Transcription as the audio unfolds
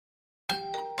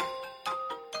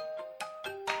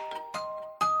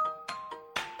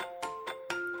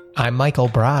I'm Michael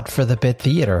Brott for The Bit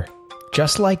Theater.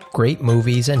 Just like great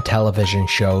movies and television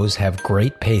shows have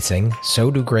great pacing, so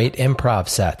do great improv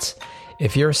sets.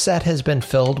 If your set has been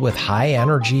filled with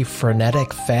high-energy,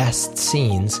 frenetic, fast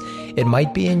scenes, it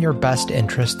might be in your best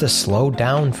interest to slow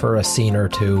down for a scene or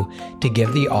two to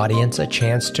give the audience a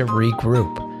chance to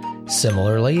regroup.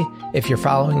 Similarly, if you're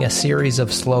following a series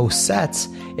of slow sets,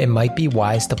 it might be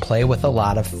wise to play with a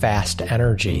lot of fast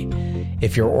energy.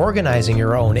 If you're organizing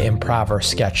your own improv or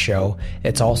sketch show,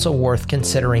 it's also worth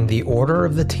considering the order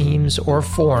of the teams or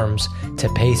forms to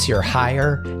pace your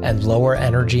higher and lower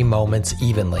energy moments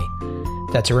evenly.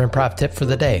 That's your improv tip for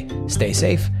the day. Stay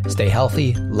safe, stay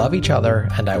healthy, love each other,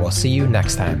 and I will see you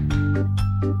next time.